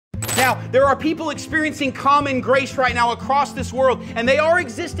Now, there are people experiencing common grace right now across this world, and they are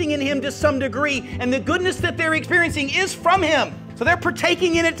existing in Him to some degree, and the goodness that they're experiencing is from Him. So they're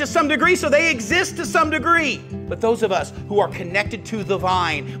partaking in it to some degree, so they exist to some degree. But those of us who are connected to the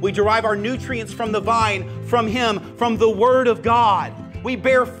vine, we derive our nutrients from the vine, from Him, from the Word of God. We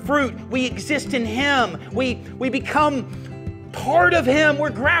bear fruit. We exist in Him. We become part of Him.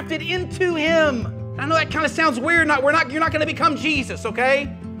 We're grafted into Him. I know that kind of sounds weird. You're not going to become Jesus,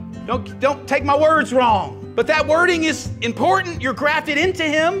 okay? Don't take my words wrong. But that wording is important. You're grafted into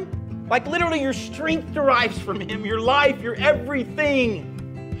Him. Like literally your strength derives from Him, your life, your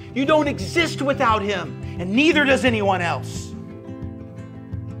everything. You don't exist without Him, and neither does anyone else.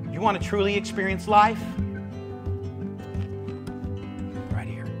 You want to truly experience life? Right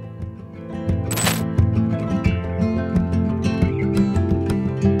here.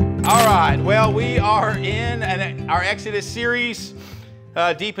 All right, well, we are in our Exodus series,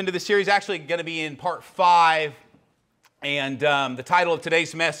 deep into the series, actually going to be in part 5. And the title of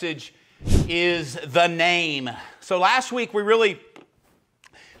today's message is The Name. So last week we really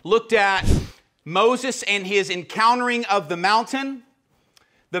looked at Moses and his encountering of the mountain.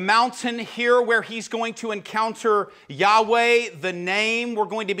 The mountain here where he's going to encounter Yahweh, the name. We're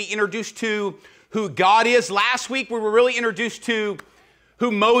going to be introduced to who God is. Last week we were really introduced to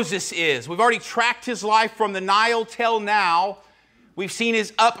who Moses is. We've already tracked his life from the Nile till now. We've seen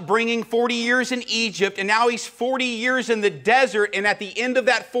his upbringing, 40 years in Egypt, and now he's 40 years in the desert, and at the end of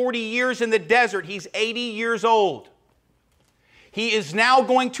that 40 years in the desert, he's 80 years old. He is now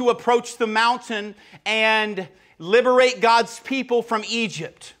going to approach the mountain and liberate God's people from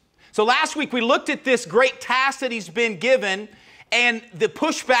Egypt. So last week we looked at this great task that he's been given and the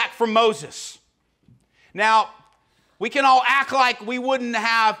pushback from Moses. Now, we can all act like we wouldn't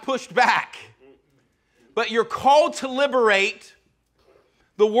have pushed back, but you're called to liberate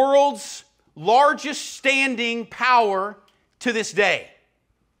the world's largest standing power to this day,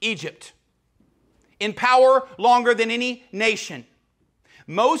 Egypt, in power longer than any nation.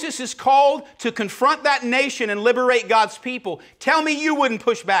 Moses is called to confront that nation and liberate God's people. Tell me you wouldn't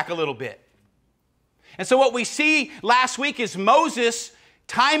push back a little bit. And so what we see last week is Moses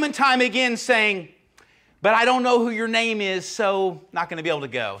time and time again saying, but I don't know who your name is, so not going to be able to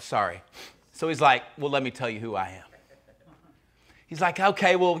go, sorry. So he's like, well, let me tell you who I am. He's like,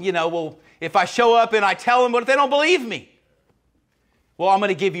 okay, well, if I show up and I tell them, what if they don't believe me? Well, I'm going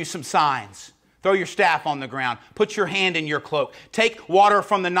to give you some signs. Throw your staff on the ground. Put your hand in your cloak. Take water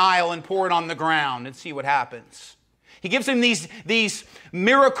from the Nile and pour it on the ground and see what happens. He gives him these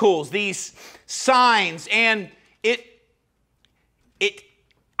miracles, these signs, and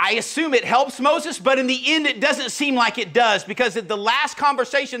I assume it helps Moses, but in the end it doesn't seem like it does, because the last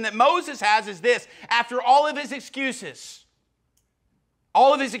conversation that Moses has is this. After all of his excuses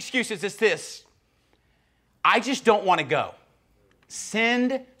is this: I just don't want to go.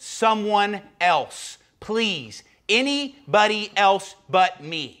 Send someone else, please. Anybody else but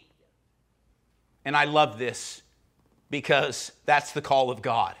me. And I love this because that's the call of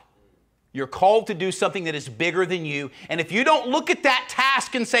God. You're called to do something that is bigger than you. And if you don't look at that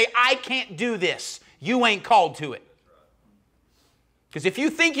task and say, I can't do this, you ain't called to it. Because if you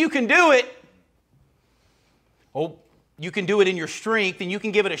think you can do it, you can do it in your strength and you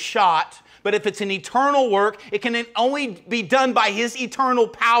can give it a shot. But if it's an eternal work, it can only be done by His eternal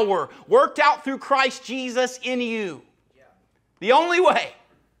power, worked out through Christ Jesus in you. Yeah. The only way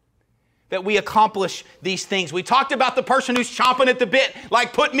that we accomplish these things. We talked about the person who's chomping at the bit,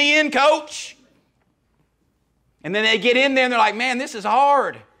 like, put me in, coach. And then they get in there and they're like, man, this is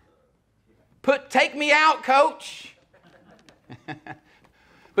hard. Take me out, coach.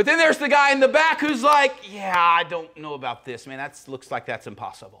 But then there's the guy in the back who's like, yeah, I don't know about this, man. That looks like that's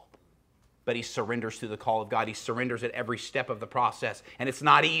impossible. But he surrenders to the call of God. He surrenders at every step of the process. And it's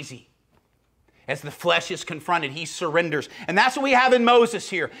not easy. As the flesh is confronted, he surrenders. And that's what we have in Moses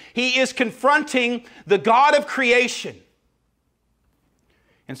here. He is confronting the God of creation.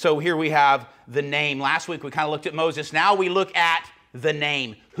 And so here we have the name. Last week we kind of looked at Moses. Now we look at the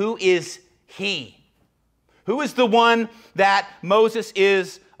name. Who is he? Who is the one that Moses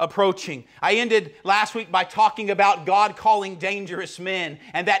is approaching? I ended last week by talking about God calling dangerous men,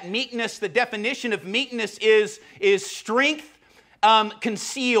 and that meekness, the definition of meekness is strength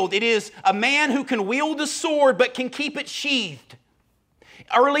concealed. It is a man who can wield a sword but can keep it sheathed.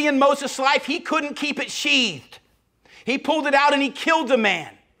 Early in Moses' life, he couldn't keep it sheathed. He pulled it out and he killed a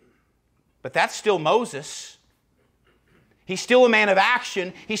man. But that's still Moses. He's still a man of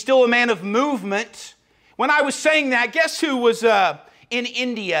action. He's still a man of movement. When I was saying that, guess who was in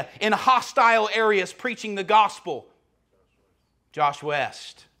India, in hostile areas, preaching the gospel? Josh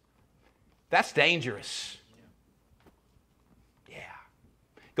West. That's dangerous. Yeah.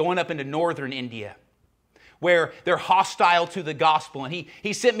 Going up into northern India, where they're hostile to the gospel. And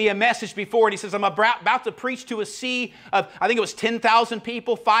he sent me a message before, and he says, I'm about to preach to a sea of, I think it was 10,000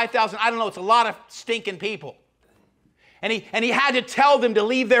 people, 5,000, I don't know, it's a lot of stinking people. And he had to tell them to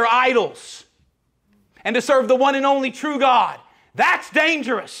leave their idols and to serve the one and only true God. That's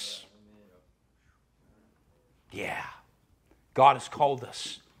dangerous. Yeah. God has called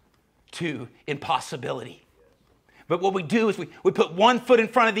us to impossibility. But what we do is we put one foot in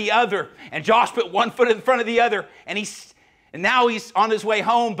front of the other, and Josh put one foot in front of the other, and now he's on his way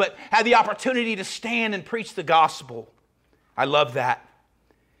home, but had the opportunity to stand and preach the gospel. I love that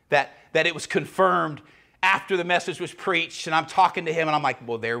it was confirmed after the message was preached, and I'm talking to him, and I'm like,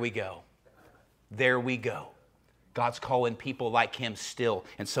 well, there we go. There we go. God's calling people like him still,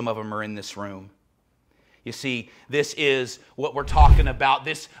 and some of them are in this room. You see, this is what we're talking about,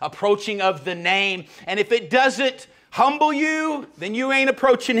 this approaching of the name. And if it doesn't humble you, then you ain't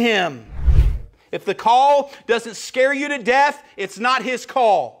approaching him. If the call doesn't scare you to death, it's not his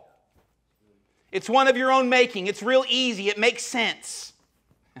call. It's one of your own making. It's real easy. It makes sense.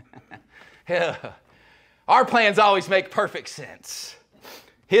 Our plans always make perfect sense.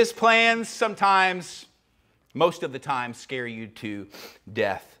 His plans sometimes, most of the time, scare you to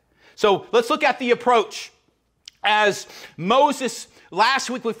death. So let's look at the approach. As Moses, last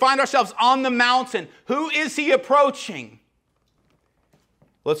week we find ourselves on the mountain. Who is he approaching?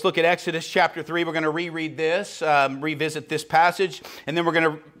 Let's look at Exodus chapter 3. We're going to reread this, revisit this passage, and then we're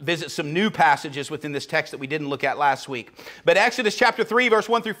going to visit some new passages within this text that we didn't look at last week. But Exodus chapter 3, verse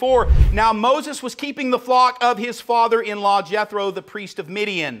 1 through 4. Now Moses was keeping the flock of his father-in-law Jethro, the priest of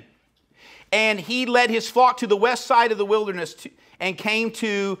Midian. And he led his flock to the west side of the wilderness and came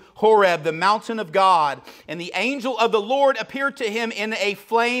to Horeb, the mountain of God. And the angel of the Lord appeared to him in a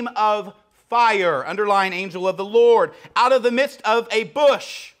flame of fire. Underline, angel of the Lord. Out of the midst of a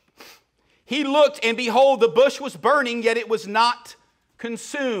bush. He looked, and behold, the bush was burning, yet it was not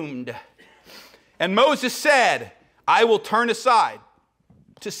consumed. And Moses said, I will turn aside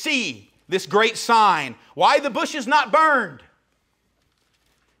to see this great sign, why the bush is not burned.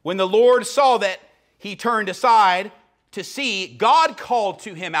 When the Lord saw that he turned aside to see, God called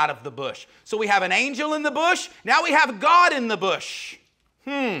to him out of the bush. So we have an angel in the bush. Now we have God in the bush.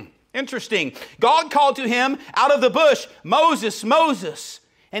 Interesting. God called to him out of the bush, Moses, Moses.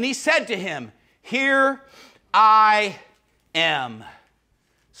 And he said to him, here I am.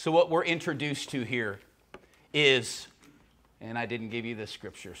 So what we're introduced to here is, and I didn't give you the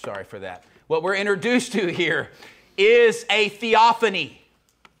scripture, sorry for that. What we're introduced to here is a theophany.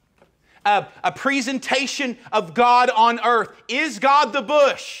 A presentation of God on earth. Is God the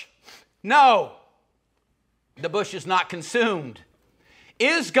bush? No. The bush is not consumed.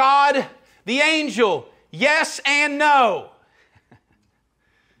 Is God the angel? Yes and no.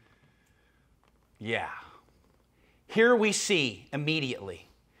 Yeah. Here we see immediately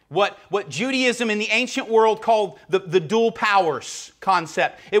what Judaism in the ancient world called the dual powers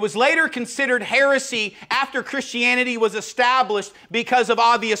concept. It was later considered heresy after Christianity was established because of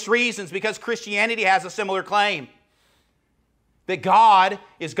obvious reasons, because Christianity has a similar claim. That God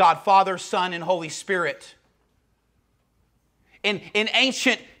is God, Father, Son, and Holy Spirit. In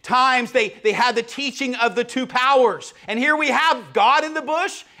ancient times, they had the teaching of the two powers. And here we have God in the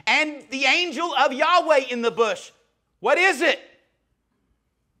bush and the angel of Yahweh in the bush. What is it?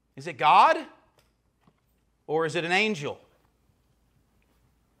 Is it God? Or is it an angel?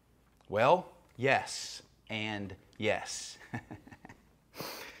 Well, yes and yes.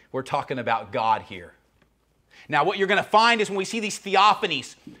 We're talking about God here. Now, what you're going to find is when we see these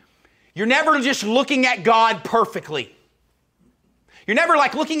theophanies, you're never just looking at God perfectly. You're never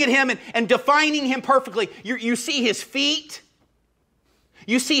like looking at him and defining him perfectly. You see his feet.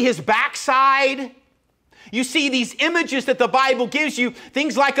 You see his backside. You see these images that the Bible gives you,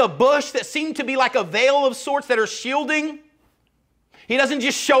 things like a bush that seem to be like a veil of sorts that are shielding. He doesn't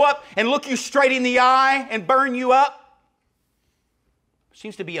just show up and look you straight in the eye and burn you up. There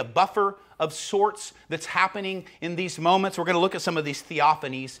seems to be a buffer of sorts that's happening in these moments. We're going to look at some of these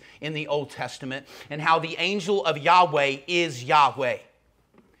theophanies in the Old Testament and how the angel of Yahweh is Yahweh.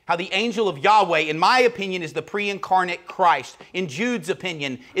 How the angel of Yahweh, in my opinion, is the pre-incarnate Christ. In Jude's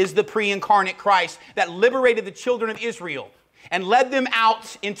opinion, is the pre-incarnate Christ that liberated the children of Israel and led them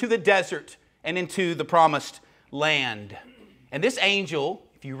out into the desert and into the promised land. And this angel,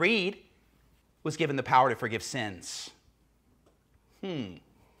 if you read, was given the power to forgive sins.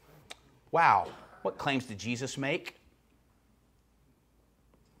 Wow. What claims did Jesus make?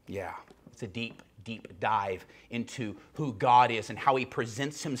 Yeah, it's a deep, deep dive into who God is and how he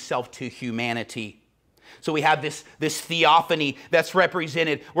presents himself to humanity. So we have this theophany that's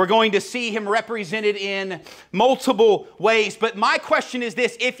represented. We're going to see him represented in multiple ways. But my question is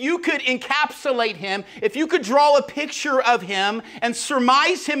this: if you could encapsulate him, if you could draw a picture of him and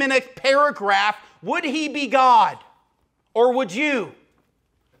surmise him in a paragraph, would he be God? Or would you?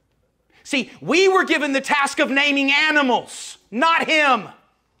 See, we were given the task of naming animals, not him.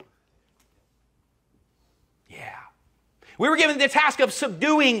 Yeah. We were given the task of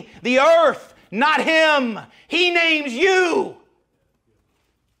subduing the earth, not him. He names you.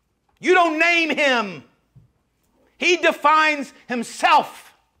 You don't name him. He defines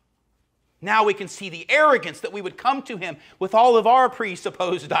himself. Now we can see the arrogance that we would come to him with all of our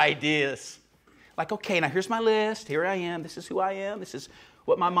presupposed ideas. Like, okay, now here's my list. Here I am. This is who I am. This is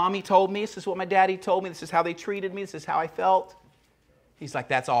what my mommy told me. This is what my daddy told me. This is how they treated me. This is how I felt. He's like,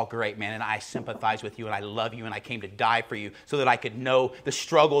 that's all great, man, and I sympathize with you, and I love you, and I came to die for you so that I could know the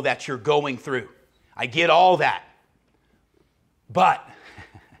struggle that you're going through. I get all that. But,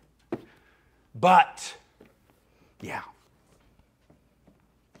 yeah,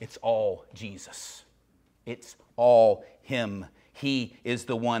 it's all Jesus. It's all him. He is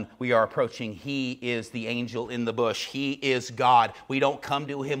the one we are approaching. He is the angel in the bush. He is God. We don't come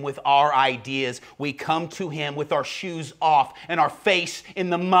to him with our ideas. We come to him with our shoes off and our face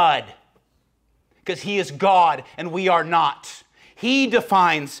in the mud. Because he is God and we are not. He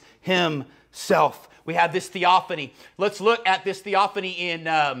defines himself. We have this theophany. Let's look at this theophany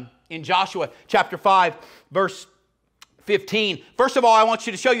in Joshua chapter 5, verse 15. First of all, I want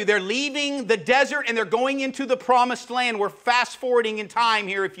you to show you they're leaving the desert and they're going into the promised land. We're fast forwarding in time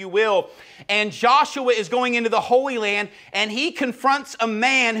here, if you will. And Joshua is going into the Holy Land and he confronts a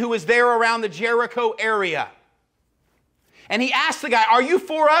man who is there around the Jericho area. And he asks the guy, are you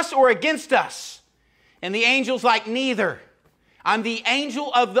for us or against us? And the angel's like, neither. I'm the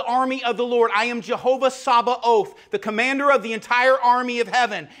angel of the army of the Lord. I am Jehovah Sabaoth, the commander of the entire army of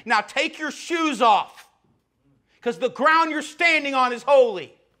heaven. Now take your shoes off, because the ground you're standing on is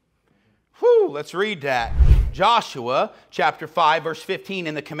holy. Whew, let's read that. Joshua chapter 5, verse 15.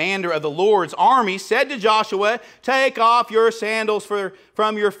 And the commander of the Lord's army said to Joshua, take off your sandals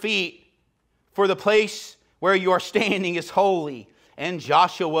from your feet, for the place where you are standing is holy. And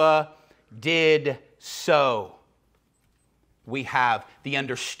Joshua did so. We have the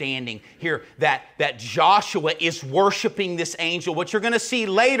understanding here that Joshua is worshiping this angel. What you're going to see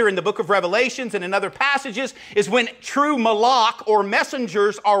later in the book of Revelations and in other passages is when true malak or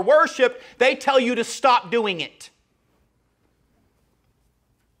messengers are worshiped, they tell you to stop doing it.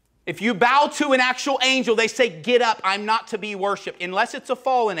 If you bow to an actual angel, they say, get up, I'm not to be worshiped. Unless it's a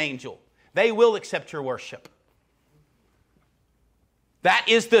fallen angel, they will accept your worship. That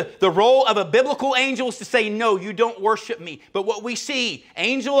is the role of a biblical angel, is to say, no, you don't worship me. But what we see,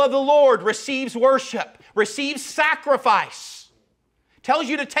 angel of the Lord receives worship, receives sacrifice. Tells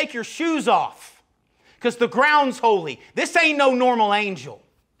you to take your shoes off because the ground's holy. This ain't no normal angel.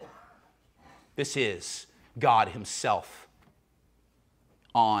 This is God himself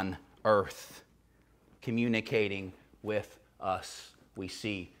on earth communicating with us. We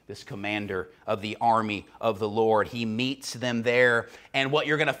see this commander of the army of the Lord. He meets them there. And what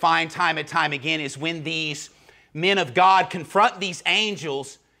you're going to find time and time again is when these men of God confront these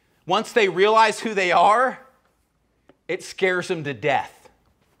angels, once they realize who they are, it scares them to death.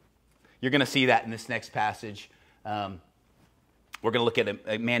 You're going to see that in this next passage. We're going to look at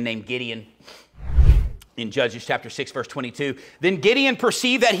a man named Gideon in Judges chapter 6, verse 22. Then Gideon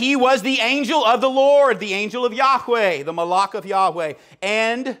perceived that he was the angel of the Lord, the angel of Yahweh, the malak of Yahweh.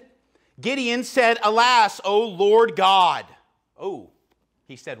 And Gideon said, alas, O Lord God. Oh,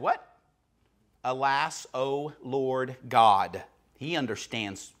 he said what? Alas, O Lord God. He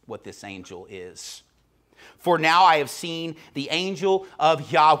understands what this angel is. For now I have seen the angel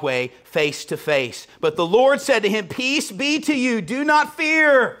of Yahweh face to face. But the Lord said to him, peace be to you, do not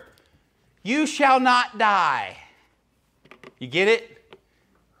fear. You shall not die. You get it?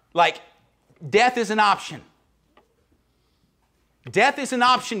 Like, death is an option. Death is an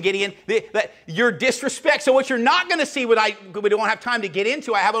option, Gideon. Your disrespect. So what you're not going to see, we don't have time to get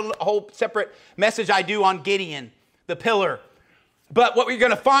into. I have a whole separate message I do on Gideon, the pillar. But what we're going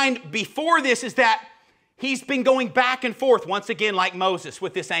to find before this is that he's been going back and forth, once again, like Moses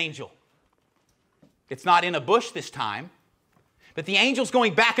with this angel. It's not in a bush this time. But the angel's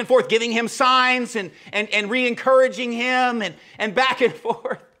going back and forth, giving him signs and re-encouraging him and back and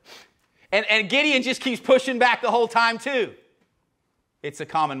forth. And Gideon just keeps pushing back the whole time too. It's a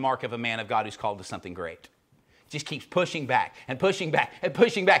common mark of a man of God who's called to something great. Just keeps pushing back and pushing back and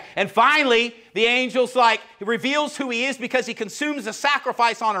pushing back. And finally, the angel's like, he reveals who he is because he consumes a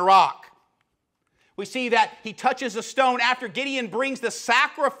sacrifice on a rock. We see that he touches a stone after Gideon brings the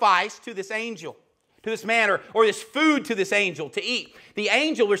sacrifice to this angel, to this man, or this food to this angel to eat. The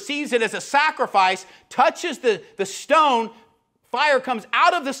angel receives it as a sacrifice, touches the stone, fire comes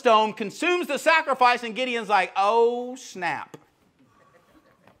out of the stone, consumes the sacrifice, and Gideon's like, oh snap,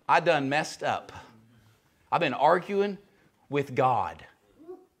 I done messed up. I've been arguing with God.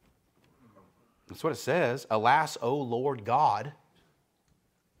 That's what it says. Alas, O Lord God,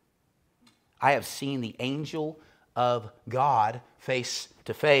 I have seen the angel of God face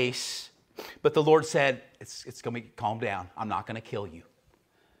to face. But the Lord said, it's going to be, calm down. I'm not going to kill you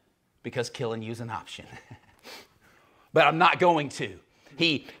because killing you is an option. But I'm not going to.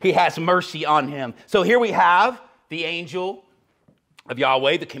 He has mercy on him. So here we have the angel of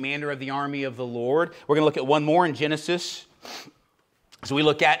Yahweh, the commander of the army of the Lord. We're going to look at one more in Genesis. So we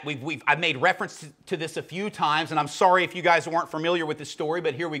look at, I've made reference to this a few times, and I'm sorry if you guys weren't familiar with this story,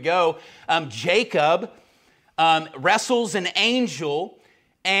 but here we go. Jacob wrestles an angel,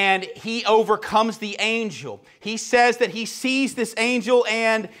 and he overcomes the angel. He says that he sees this angel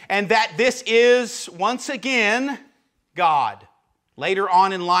and that this is, once again, God. Later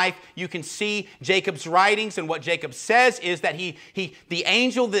on in life, you can see Jacob's writings, and what Jacob says is that the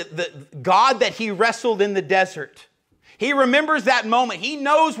angel, the God that he wrestled in the desert, he remembers that moment. He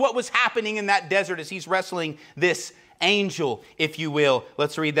knows what was happening in that desert as he's wrestling this angel, if you will.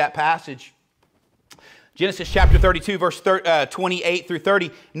 Let's read that passage. Genesis chapter 32, verse 28 through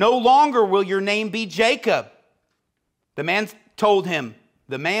 30. No longer will your name be Jacob. The man told him,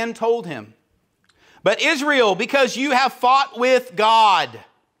 but Israel, because you have fought with God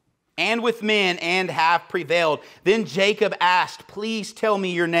and with men and have prevailed. Then Jacob asked, please tell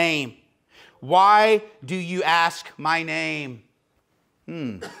me your name. Why do you ask my name?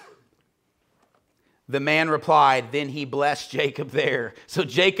 The man replied, then he blessed Jacob there. So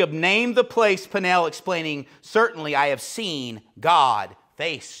Jacob named the place Peniel, explaining, certainly I have seen God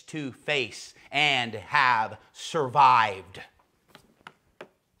face to face and have survived.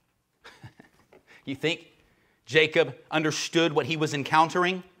 You think Jacob understood what he was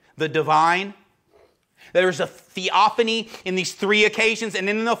encountering? The divine? There's a theophany in these three occasions, and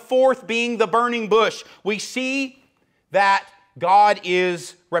in the fourth being the burning bush. We see that God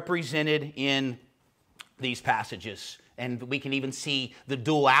is represented in these passages. And we can even see the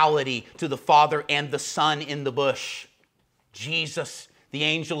duality to the Father and the Son in the bush. Jesus, the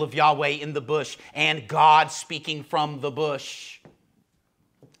angel of Yahweh in the bush, and God speaking from the bush.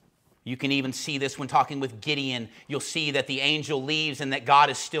 You can even see this when talking with Gideon. You'll see that the angel leaves and that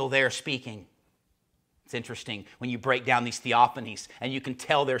God is still there speaking. It's interesting when you break down these theophanies, and you can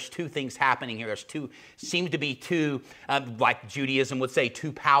tell there's two things happening here. Seem to be two, like Judaism would say,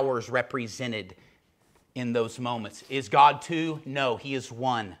 two powers represented in those moments. Is God two? No, He is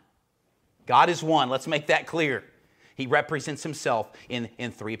one. God is one. Let's make that clear. He represents Himself in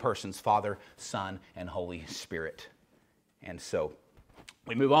three persons, Father, Son, and Holy Spirit. And so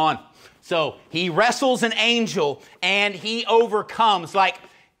we move on. So he wrestles an angel and he overcomes. Like,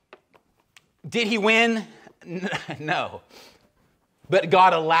 did he win? No. But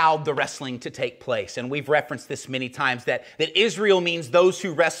God allowed the wrestling to take place. And we've referenced this many times, that Israel means those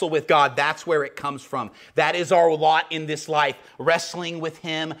who wrestle with God. That's where it comes from. That is our lot in this life. Wrestling with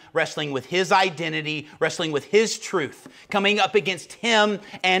Him, wrestling with His identity, wrestling with His truth. Coming up against Him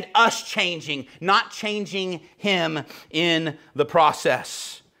and us changing, not changing Him in the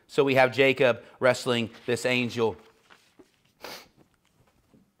process. So we have Jacob wrestling this angel.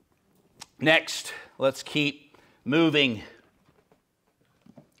 Next, let's keep moving.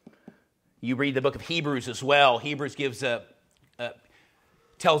 You read the book of Hebrews as well. Hebrews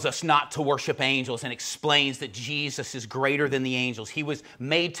tells us not to worship angels and explains that Jesus is greater than the angels. He was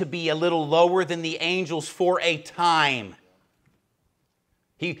made to be a little lower than the angels for a time.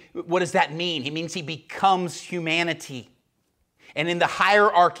 What does that mean? He means He becomes humanity. And in the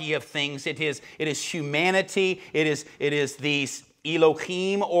hierarchy of things, it is humanity, it is these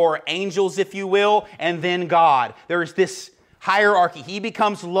Elohim, or angels, if you will, and then God. There is this hierarchy. He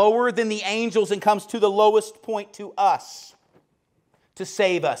becomes lower than the angels and comes to the lowest point to us to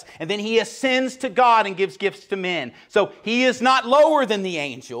save us. And then He ascends to God and gives gifts to men. So He is not lower than the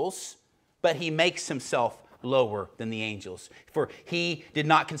angels, but He makes Himself lower than the angels. For He did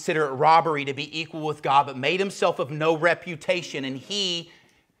not consider it robbery to be equal with God, but made Himself of no reputation. And He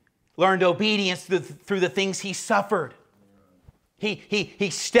learned obedience through the things He suffered. He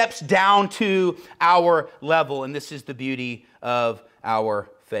steps down to our level, and this is the beauty of our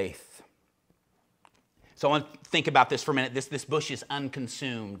faith. So I want to think about this for a minute. This bush is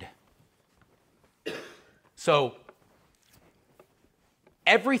unconsumed. So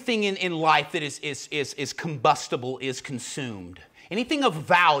everything in life that is combustible is consumed. Anything of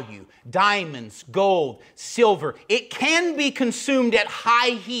value, diamonds, gold, silver, it can be consumed at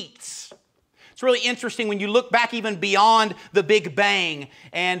high heats. It's really interesting when you look back even beyond the Big Bang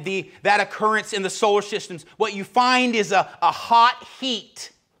and that occurrence in the solar systems. What you find is a hot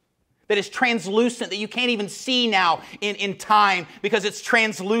heat that is translucent, that you can't even see now in time because it's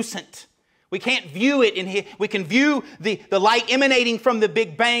translucent. We can't view it. We can view the light emanating from the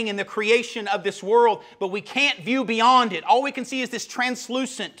Big Bang and the creation of this world, but we can't view beyond it. All we can see is this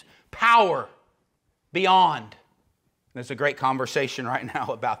translucent power beyond. There's a great conversation right now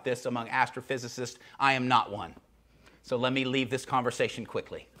about this among astrophysicists. I am not one. So let me leave this conversation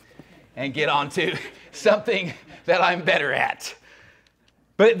quickly and get on to something that I'm better at.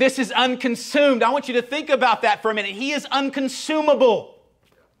 But this is unconsumed. I want you to think about that for a minute. He is unconsumable.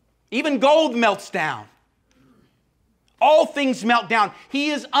 Even gold melts down. All things melt down.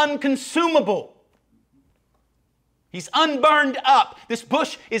 He is unconsumable. He's unburned up. This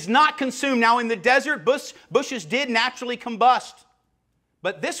bush is not consumed. Now in the desert, bushes did naturally combust.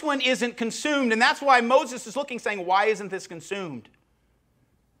 But this one isn't consumed. And that's why Moses is looking, saying, why isn't this consumed?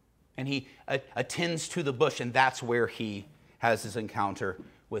 And he attends to the bush, and that's where he has his encounter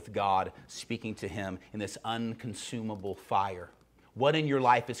with God, speaking to him in this unconsumable fire. What in your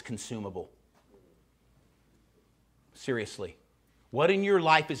life is consumable? Seriously. What in your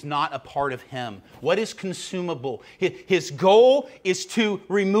life is not a part of Him? What is consumable? His goal is to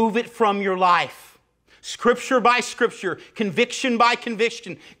remove it from your life. Scripture by Scripture, conviction by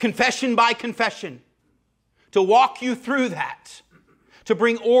conviction, confession by confession. To walk you through that. To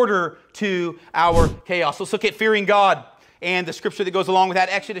bring order to our chaos. Let's look at fearing God and the Scripture that goes along with that.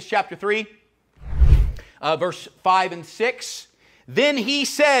 Exodus chapter 3, verse 5 and 6. Then he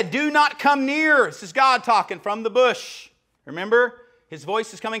said, do not come near. This is God talking from the bush. Remember? His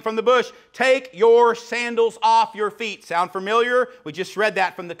voice is coming from the bush. Take your sandals off your feet. Sound familiar? We just read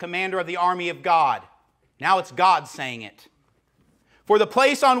that from the commander of the army of God. Now it's God saying it. For the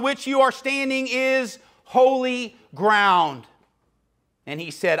place on which you are standing is holy ground. And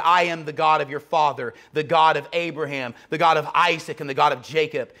he said, I am the God of your father, the God of Abraham, the God of Isaac, and the God of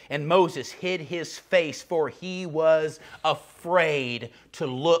Jacob. And Moses hid his face, for he was afraid to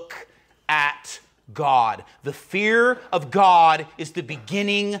look at God. The fear of God is the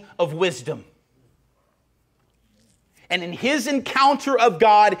beginning of wisdom. And in his encounter of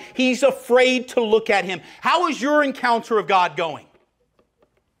God, he's afraid to look at Him. How is your encounter of God going?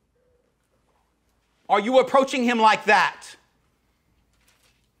 Are you approaching Him like that?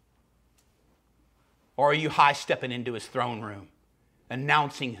 Or are you high-stepping into His throne room,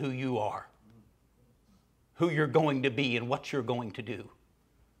 announcing who you are, who you're going to be, and what you're going to do?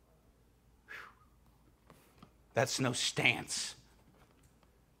 That's no stance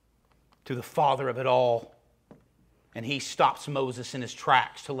to the Father of it all. And He stops Moses in his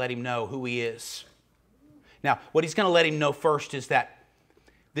tracks to let him know who he is. Now, what He's going to let him know first is that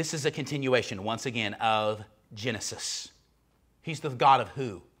this is a continuation, once again, of Genesis. He's the God of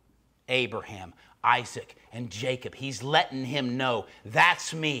who? Abraham, Isaac, and Jacob. He's letting him know,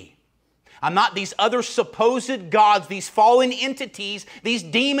 that's me. I'm not these other supposed gods, these fallen entities, these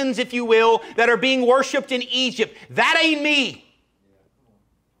demons, if you will, that are being worshipped in Egypt. That ain't me.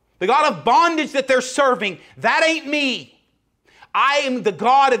 The God of bondage that they're serving, that ain't me. I am the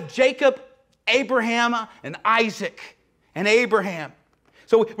God of Jacob, Abraham, and Isaac, and Abraham.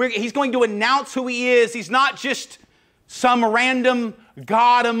 So He's going to announce who He is. He's not just some random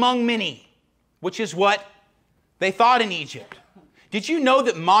God among many, which is what they thought in Egypt. Did you know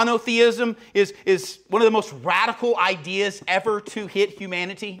that monotheism is one of the most radical ideas ever to hit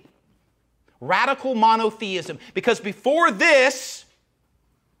humanity? Radical monotheism. Because before this,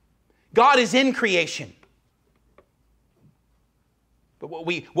 God is in creation. But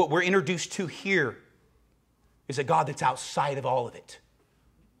what we're introduced to here is a God that's outside of all of it.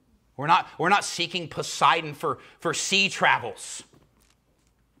 We're not seeking Poseidon for sea travels.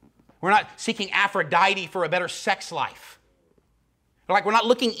 We're not seeking Aphrodite for a better sex life. Like we're not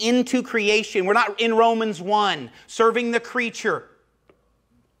looking into creation. We're not in Romans 1, serving the creature.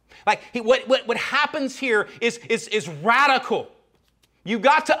 Like what happens here is radical. You've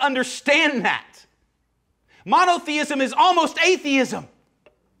got to understand that. Monotheism is almost atheism.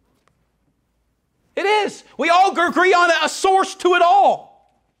 It is. We all agree on a source to it all.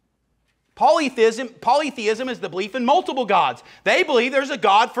 Polytheism is the belief in multiple gods. They believe there's a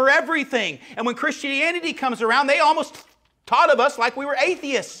God for everything. And when Christianity comes around, they almost taught of us like we were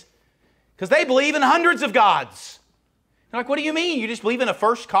atheists. Because they believe in hundreds of gods. They're like, what do you mean? You just believe in a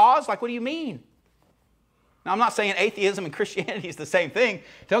first cause? Like, what do you mean? Now, I'm not saying atheism and Christianity is the same thing.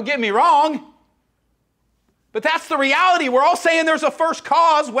 Don't get me wrong. But that's the reality. We're all saying there's a first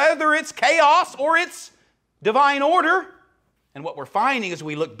cause, whether it's chaos or it's divine order. And what we're finding is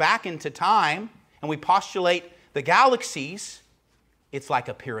we look back into time and we postulate the galaxies. It's like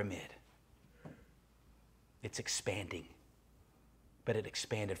a pyramid. It's expanding. But it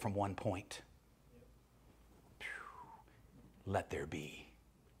expanded from one point. Let there be.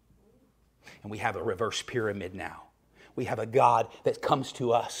 And we have a reverse pyramid now. We have a God that comes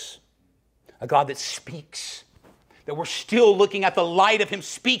to us. A God that speaks. That we're still looking at the light of Him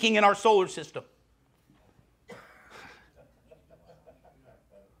speaking in our solar system.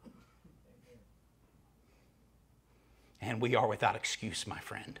 And we are without excuse, my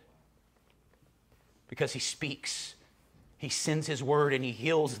friend. Because He speaks. He sends His word and He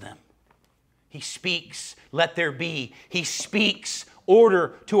heals them. He speaks, let there be. He speaks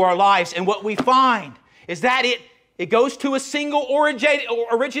order to our lives. And what we find is that it goes to a single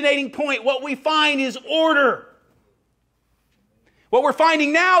originating point. What we find is order. What we're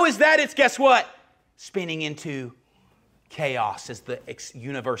finding now is that it's, guess what? Spinning into chaos as the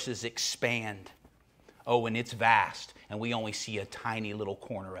universes expand. Oh, and it's vast, and we only see a tiny little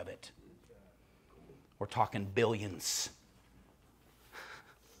corner of it. We're talking billions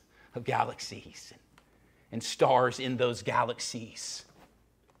of galaxies and stars in those galaxies.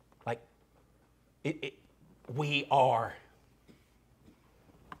 Like, we are.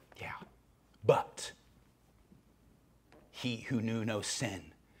 Yeah. But He who knew no sin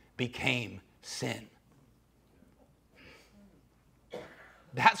became sin.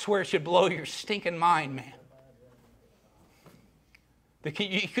 That's where it should blow your stinking mind, man.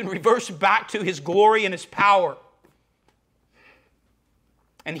 You can reverse back to His glory and His power.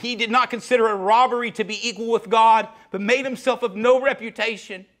 And He did not consider it robbery to be equal with God, but made Himself of no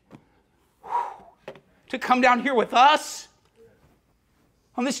reputation. To come down here with us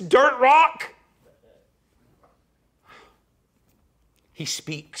on this dirt rock. He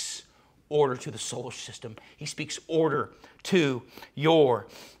speaks order to the solar system. He speaks order to your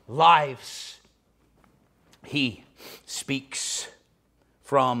lives. He speaks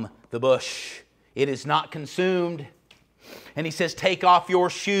from the bush. It is not consumed. And He says, take off your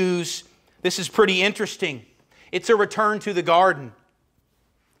shoes. This is pretty interesting. It's a return to the garden.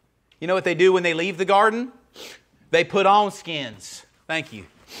 You know what they do when they leave the garden? They put on skins. Thank you.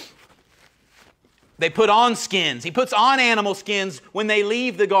 They put on skins. He puts on animal skins when they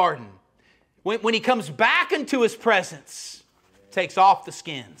leave the garden. When He comes back into His presence, takes off the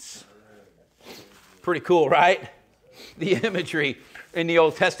skins. Pretty cool, right? The imagery in the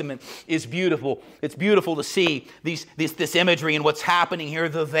Old Testament is beautiful. It's beautiful to see this imagery and what's happening here.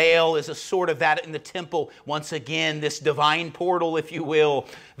 The veil is a sort of that in the temple. Once again, this divine portal, if you will,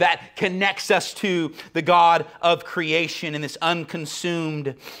 that connects us to the God of creation and this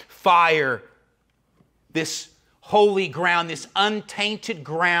unconsumed fire. This holy ground, this untainted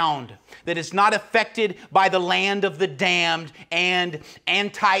ground that is not affected by the land of the damned and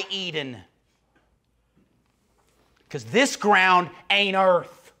anti-Eden. Because this ground ain't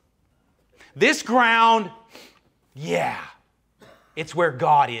earth. This ground, yeah, it's where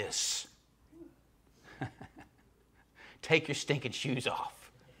God is. Take your stinking shoes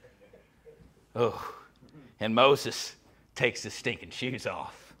off. Oh, and Moses takes his stinking shoes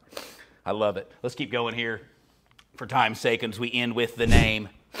off. I love it. Let's keep going here for time's sake as we end with the name.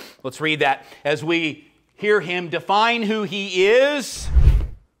 Let's read that as we hear Him define who He is.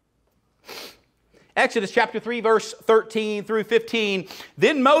 Exodus chapter 3, verse 13 through 15.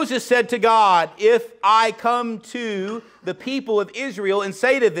 Then Moses said to God, if I come to the people of Israel and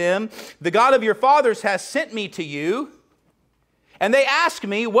say to them, the God of your fathers has sent me to you, and they ask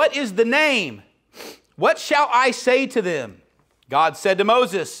me, what is the name? What shall I say to them? God said to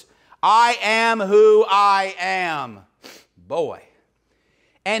Moses, I am who I am. Boy.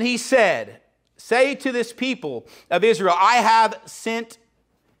 And He said, say to this people of Israel, I am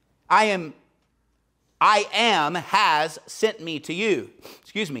has sent me to you.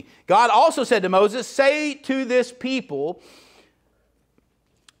 Excuse me. God also said to Moses, say this to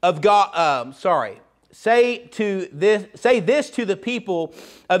the people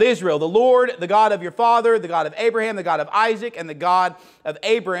of Israel. The Lord, the God of your father, the God of Abraham, the God of Isaac, and the God of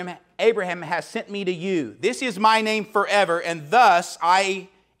Abraham has sent me to you. This is my name forever, and thus I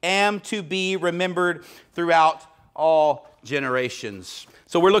am to be remembered throughout all generations.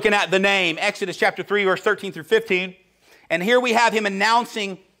 So we're looking at the name, Exodus chapter 3, verse 13 through 15. And here we have Him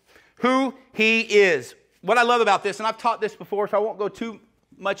announcing who He is. What I love about this, and I've taught this before, so I won't go too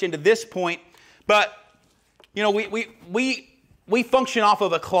much into this point, but you know, we function off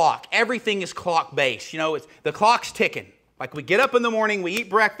of a clock. Everything is clock-based. You know, the clock's ticking. Like we get up in the morning, we eat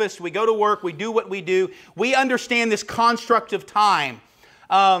breakfast, we go to work, we do what we do. We understand this construct of time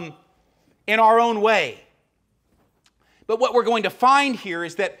in our own way. But what we're going to find here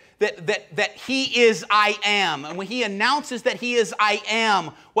is that He is I am. And when He announces that He is I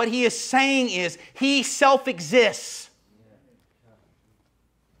am, what He is saying is He self-exists.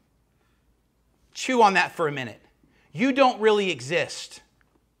 Chew on that for a minute. You don't really exist.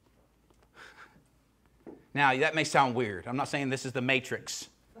 Now, that may sound weird. I'm not saying this is the Matrix.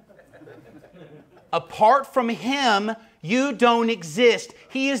 Apart from Him, you don't exist.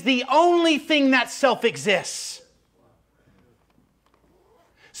 He is the only thing that self-exists.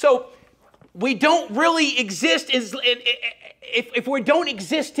 So, we don't really exist if we don't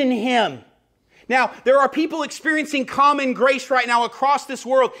exist in Him. Now, there are people experiencing common grace right now across this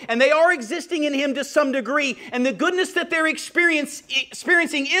world, and they are existing in Him to some degree, and the goodness that they're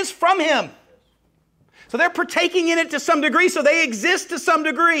experiencing is from Him. So they're partaking in it to some degree, so they exist to some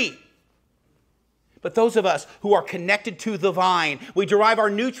degree. But those of us who are connected to the vine, we derive our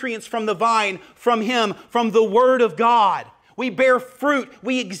nutrients from the vine, from Him, from the Word of God. We bear fruit.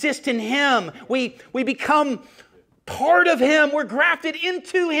 We exist in Him. We become part of Him. We're grafted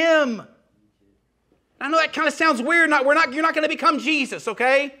into Him. I know that kind of sounds weird. You're not going to become Jesus,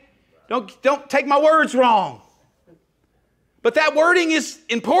 okay? Don't take my words wrong. But that wording is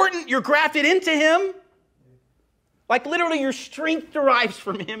important. You're grafted into Him. Like literally your strength derives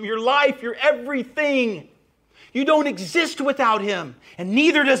from Him, your life, your everything. You don't exist without Him, and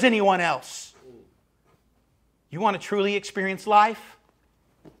neither does anyone else. You want to truly experience life?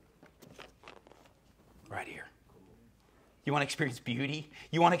 Right here. You want to experience beauty?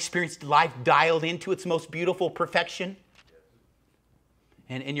 You want to experience life dialed into its most beautiful perfection?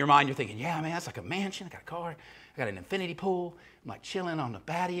 And in your mind you're thinking, yeah, man, that's like a mansion. I got a car. I got an infinity pool. I'm like chilling on the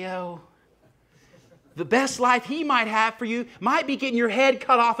patio. The best life He might have for you might be getting your head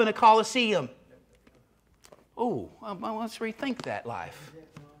cut off in a coliseum. Oh, well, let's rethink that life.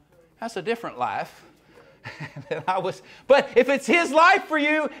 That's a different life than I was. But if it's His life for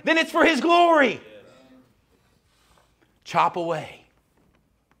you, then it's for His glory. Chop away.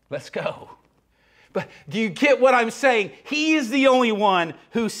 Let's go. But do you get what I'm saying? He is the only one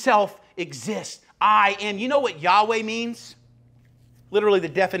who self-exists. I am. You know what Yahweh means? Literally the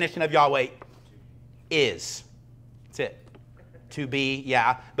definition of Yahweh is. That's it. To be,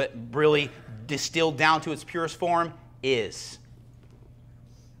 yeah, but really distilled down to its purest form, is.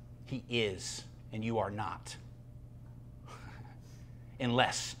 He is, and you are not.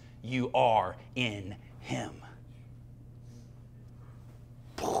 Unless you are in Him.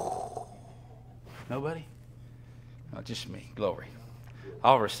 Nobody? Oh, just me. Glory.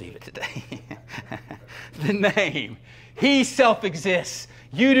 I'll receive it today. The name. He self-exists.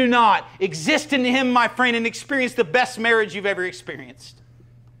 You do not. Exist in Him, my friend, and experience the best marriage you've ever experienced.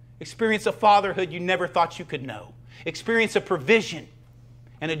 Experience a fatherhood you never thought you could know. Experience a provision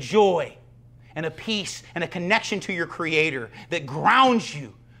and a joy and a peace and a connection to your Creator that grounds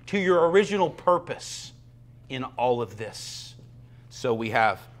you to your original purpose in all of this. So we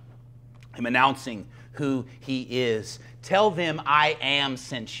have Him announcing who He is. Tell them I am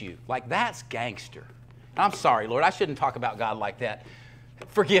sent you. Like, that's gangster. I'm sorry, Lord, I shouldn't talk about God like that.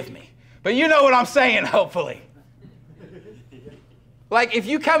 Forgive me. But you know what I'm saying, hopefully. Like, if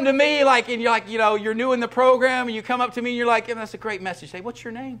you come to me, like, and you're like, you know, you're new in the program, and you come up to me, and you're like, and that's a great message. Say, what's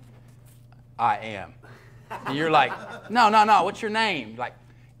your name? I am. And you're like, no, what's your name? Like,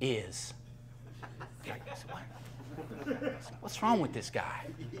 is. Like, what's wrong with this guy?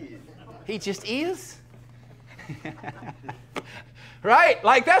 He just is? Right?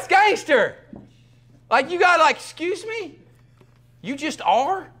 Like, that's gangster. Like, you got like, excuse me? You just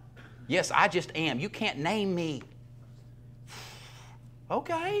are? Yes, I just am. You can't name me.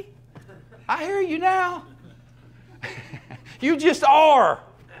 Okay. I hear you now. You just are.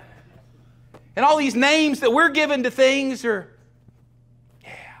 And all these names that we're given to things are,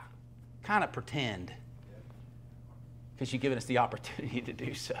 kind of pretend. Because you've given us the opportunity to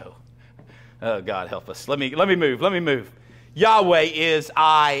do so. Oh, God, help us. Let me move. Yahweh is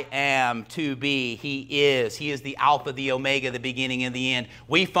I am to be. He is. He is the Alpha, the Omega, the beginning and the end.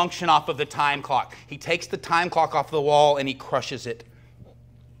 We function off of the time clock. He takes the time clock off the wall and He crushes it.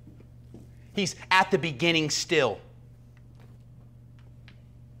 He's at the beginning still.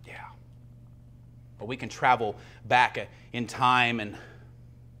 Yeah. But we can travel back in time and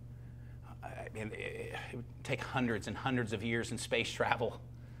it would take hundreds and hundreds of years in space travel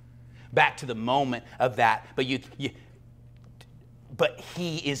back to the moment of that. But but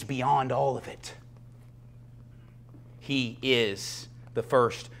He is beyond all of it. He is the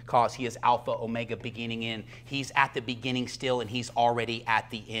first cause. He is Alpha, Omega, beginning, end. He's at the beginning still, and He's already at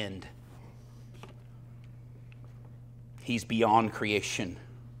the end. He's beyond creation.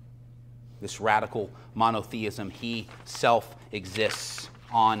 This radical monotheism. He self-exists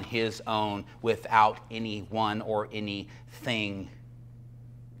on His own without anyone or anything.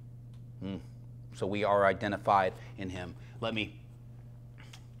 So we are identified in Him. Let me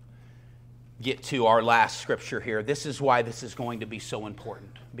get to our last scripture here. This is why this is going to be so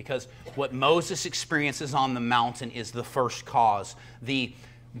important. Because what Moses experiences on the mountain is the first cause. The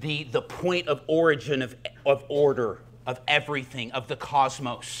point of origin of order, of everything, of the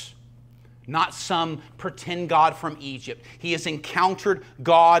cosmos. Not some pretend God from Egypt. He has encountered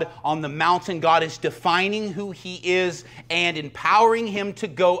God on the mountain. God is defining who He is and empowering him to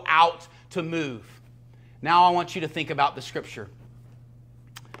go out to move. Now I want you to think about the scripture.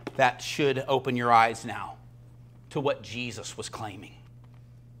 That should open your eyes now to what Jesus was claiming.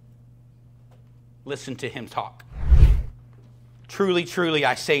 Listen to Him talk. Truly, truly,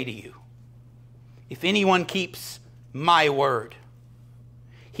 I say to you, if anyone keeps my word,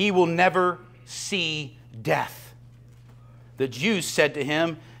 he will never see death. The Jews said to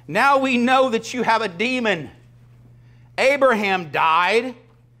Him, now we know that you have a demon. Abraham died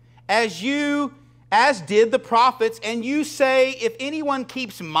as did the prophets, and you say, if anyone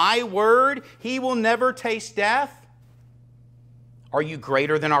keeps my word, he will never taste death. Are you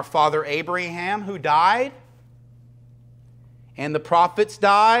greater than our father Abraham, who died? And the prophets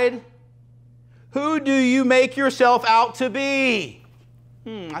died? Who do you make yourself out to be?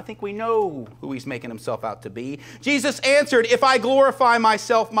 I think we know who He's making Himself out to be. Jesus answered, if I glorify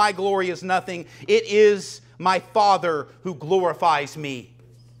myself, my glory is nothing. It is my Father who glorifies me,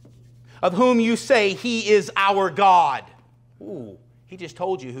 of whom you say He is our God. Ooh, He just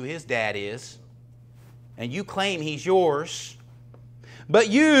told you who His dad is. And you claim He's yours. But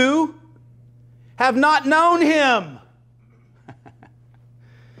you have not known Him.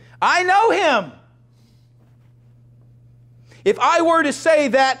 I know Him. If I were to say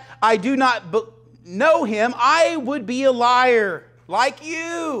that I do not know Him, I would be a liar like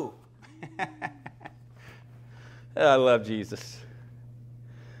you. I love Jesus.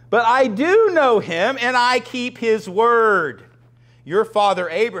 But I do know Him, and I keep His word. Your father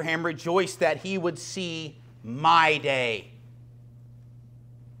Abraham rejoiced that he would see my day.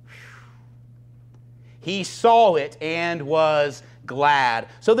 He saw it and was glad.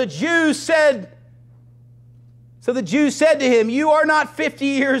 So the Jews said to Him, you are not 50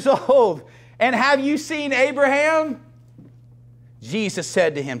 years old, and have you seen Abraham? Jesus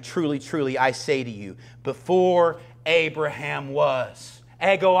said to him, truly, truly, I say to you, before Abraham was,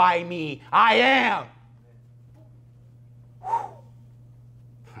 ego I me, I am.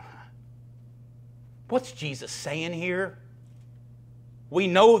 What's Jesus saying here? We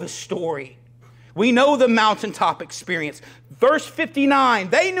know the story. We know the mountaintop experience. Verse 59,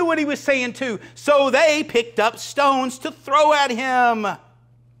 they knew what He was saying too, so they picked up stones to throw at Him.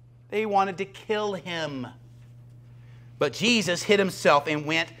 They wanted to kill Him. But Jesus hid Himself and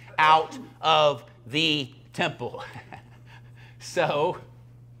went out of the temple. So,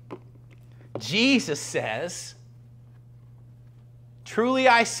 Jesus says, truly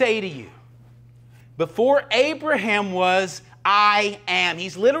I say to you, before Abraham was, I am.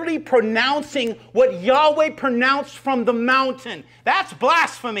 He's literally pronouncing what Yahweh pronounced from the mountain. That's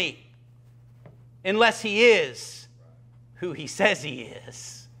blasphemy. Unless He is who He says He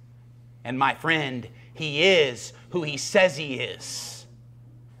is. And my friend, He is who He says He is.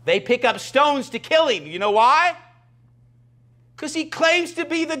 They pick up stones to kill Him. You know why? Because He claims to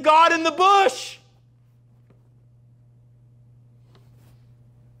be the God in the bush.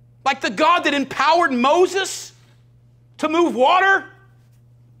 Like the God that empowered Moses to move water?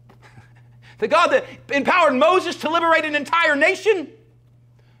 The God that empowered Moses to liberate an entire nation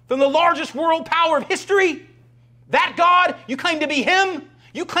from the largest world power of history? That God, you claim to be Him?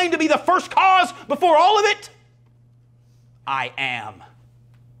 You claim to be the first cause before all of it? I am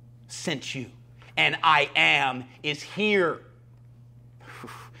sent you, and I am is here.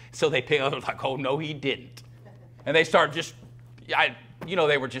 So they pick up like, oh no, He didn't. And they start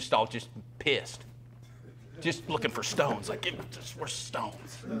they were just all pissed. Just looking for stones. Like, where's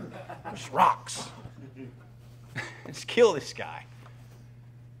stones? Where's rocks? Just kill this guy.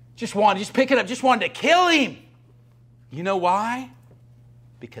 Just pick it up. Just wanted to kill him. You know why?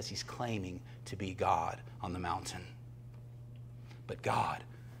 Because he's claiming to be God on the mountain. But God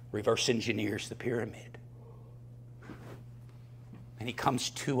reverse engineers the pyramid. And He comes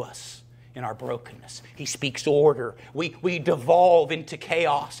to us in our brokenness. He speaks order. We devolve into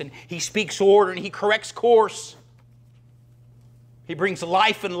chaos, and He speaks order, and He corrects course. He brings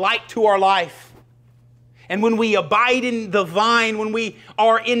life and light to our life. And when we abide in the vine, when we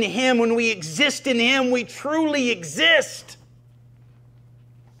are in Him, when we exist in Him, we truly exist.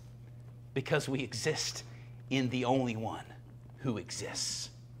 Because we exist in the only one who exists.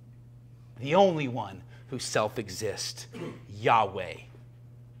 The only one who self-exists. Yahweh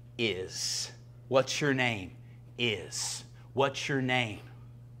is. What's your name? Is. What's your name?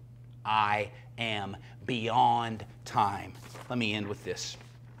 I am beyond time. Let me end with this.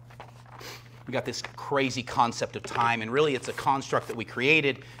 We got this crazy concept of time, and really it's a construct that we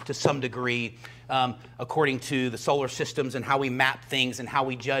created to some degree according to the solar systems and how we map things and how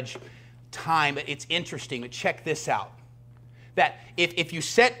we judge time. But it's interesting. But check this out. That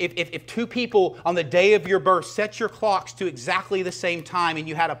if two people on the day of your birth set your clocks to exactly the same time, and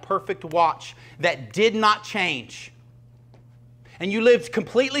you had a perfect watch that did not change, and you lived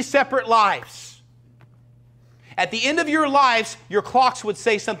completely separate lives, at the end of your lives, your clocks would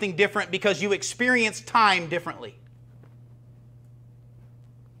say something different because you experienced time differently.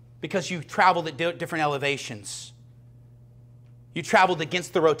 Because you traveled at different elevations. You traveled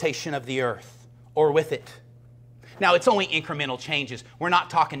against the rotation of the earth or with it. Now, it's only incremental changes. We're not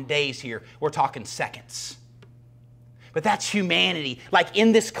talking days here. We're talking seconds. But that's humanity, like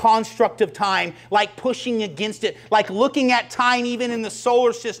in this construct of time, like pushing against it, like looking at time even in the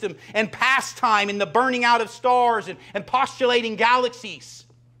solar system and past time and the burning out of stars and postulating galaxies.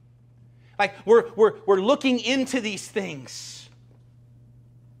 Like we're looking into these things.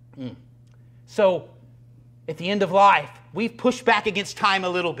 So, at the end of life, we've pushed back against time a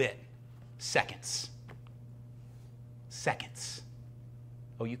little bit. Seconds. Seconds.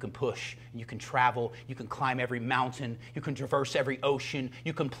 Oh, you can push, you can travel, you can climb every mountain, you can traverse every ocean,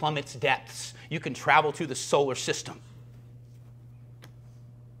 you can plumb its depths, you can travel through the solar system.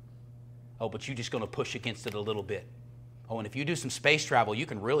 Oh, but you're just going to push against it a little bit. Oh, and if you do some space travel, you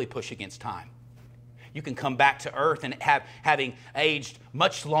can really push against time. You can come back to Earth and having aged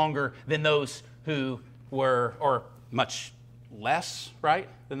much longer than those who were, or much less, right,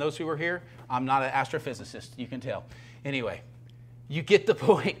 than those who were here. I'm not an astrophysicist, you can tell. Anyway, you get the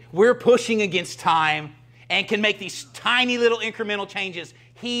point. We're pushing against time and can make these tiny little incremental changes.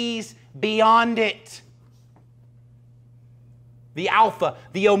 He's beyond it. The Alpha,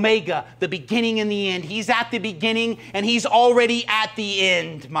 the Omega, the beginning and the end. He's at the beginning and He's already at the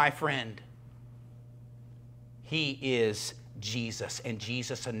end, my friend. He is Jesus, and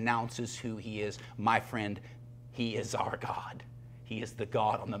Jesus announces who He is. My friend, He is our God. He is the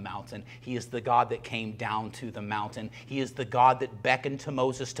God on the mountain. He is the God that came down to the mountain. He is the God that beckoned to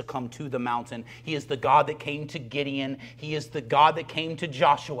Moses to come to the mountain. He is the God that came to Gideon. He is the God that came to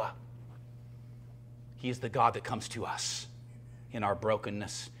Joshua. He is the God that comes to us in our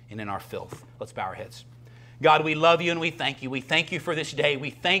brokenness and in our filth. Let's bow our heads. God, we love You and we thank You. We thank You for this day.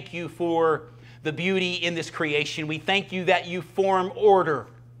 We thank You for the beauty in this creation. We thank You that You form order.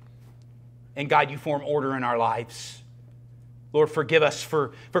 And God, You form order in our lives. Lord, forgive us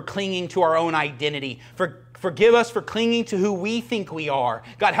for clinging to our own identity. Forgive us for clinging to who we think we are.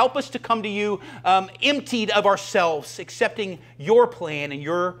 God, help us to come to You emptied of ourselves, accepting Your plan and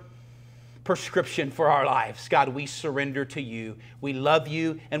Your prescription for our lives. God, we surrender to You. We love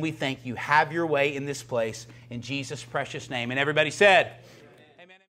You and we thank You. Have Your way in this place. In Jesus' precious name. And everybody said...